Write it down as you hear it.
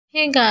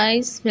Hey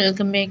guys,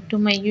 welcome back to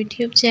my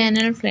YouTube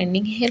channel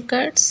Trending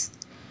Haircuts.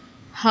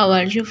 How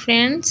are you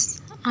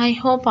friends? I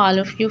hope all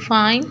of you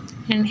fine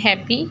and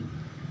happy.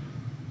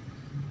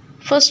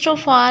 First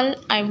of all,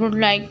 I would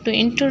like to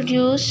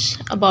introduce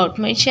about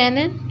my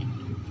channel.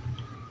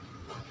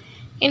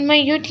 In my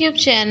YouTube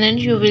channel,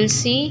 you will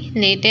see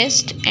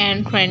latest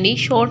and trendy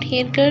short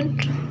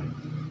haircut,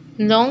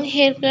 long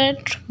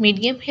haircut,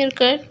 medium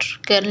haircut,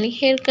 curly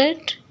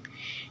haircut,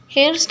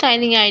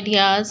 hairstyling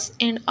ideas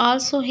and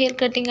also hair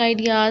cutting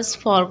ideas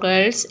for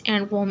girls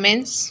and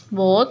women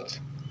both.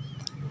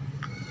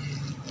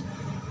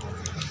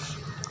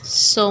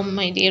 So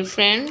my dear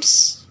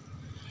friends,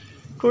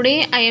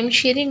 today I am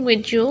sharing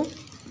with you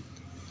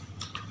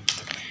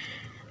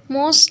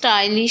most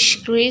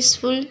stylish,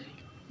 graceful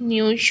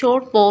new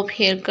short bob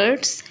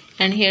haircuts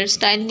and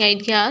hairstyling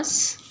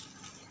ideas.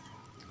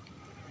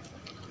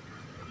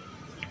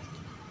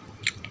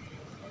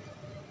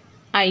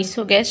 I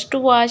suggest to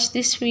watch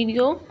this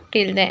video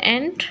till the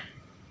end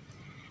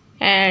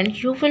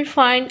and you will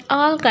find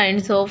all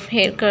kinds of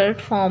haircut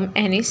from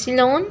any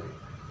salon.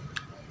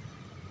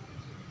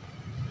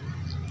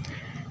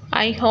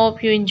 I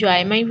hope you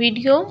enjoy my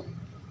video.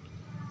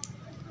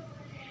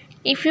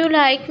 If you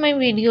like my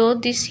video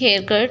this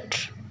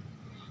haircut,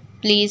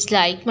 please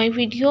like my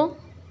video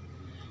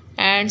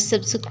and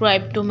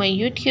subscribe to my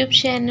YouTube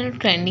channel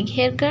Trending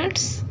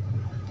Haircuts.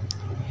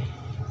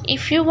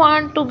 If you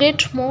want to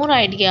get more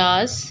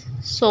ideas,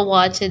 so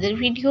watch other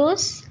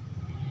videos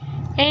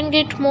and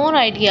get more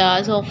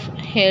ideas of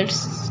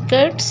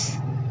haircuts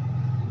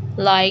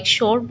like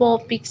short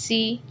bob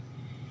pixie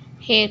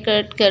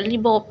haircut, curly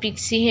bob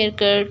pixie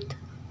haircut,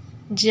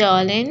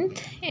 jaw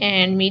length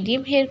and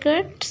medium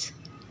haircuts.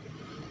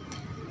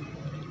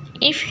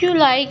 If you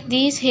like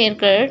these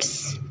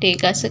haircuts,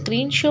 take a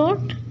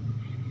screenshot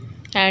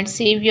and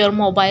save your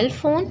mobile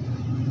phone.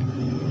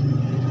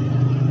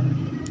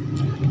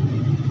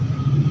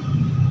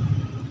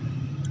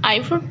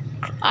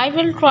 I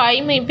will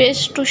try my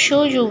best to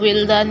show you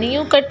will the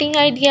new cutting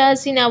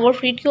ideas in our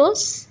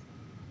videos.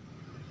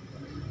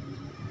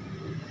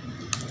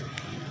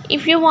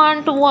 If you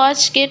want to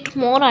get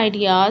more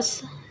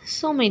ideas,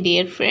 so my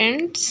dear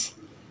friends,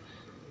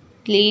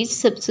 please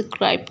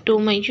subscribe to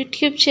my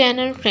YouTube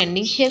channel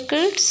Trending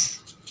Haircuts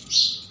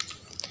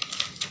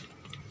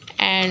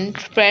and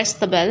press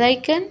the bell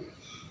icon.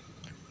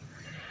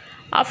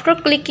 After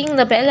clicking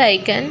the bell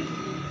icon,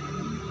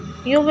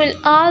 you will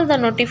all the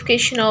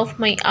notification of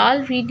my all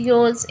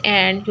videos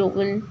and you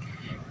will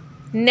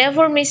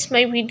never miss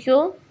my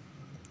video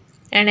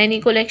and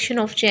any collection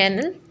of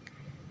channel.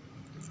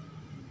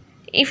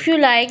 If you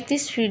like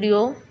this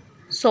video,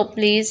 so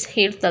please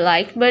hit the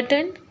like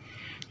button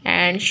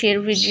and share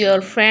with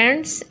your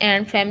friends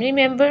and family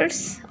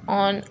members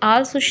on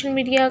all social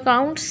media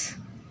accounts.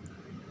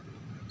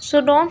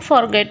 So don't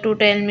forget to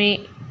tell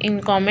me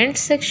in comment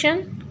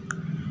section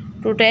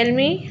to tell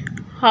me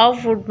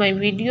how would my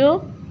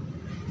video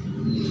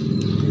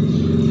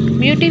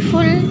beautiful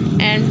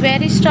and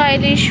very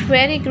stylish,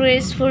 very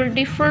graceful,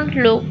 different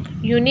look,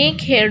 unique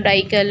hair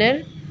dye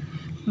color,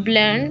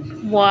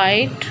 blonde,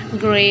 white,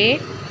 grey,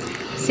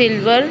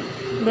 silver,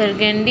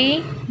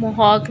 burgundy,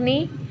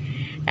 mahogany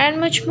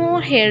and much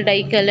more hair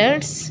dye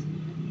colors.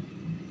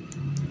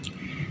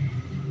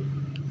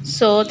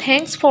 So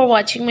thanks for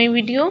watching my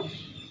video.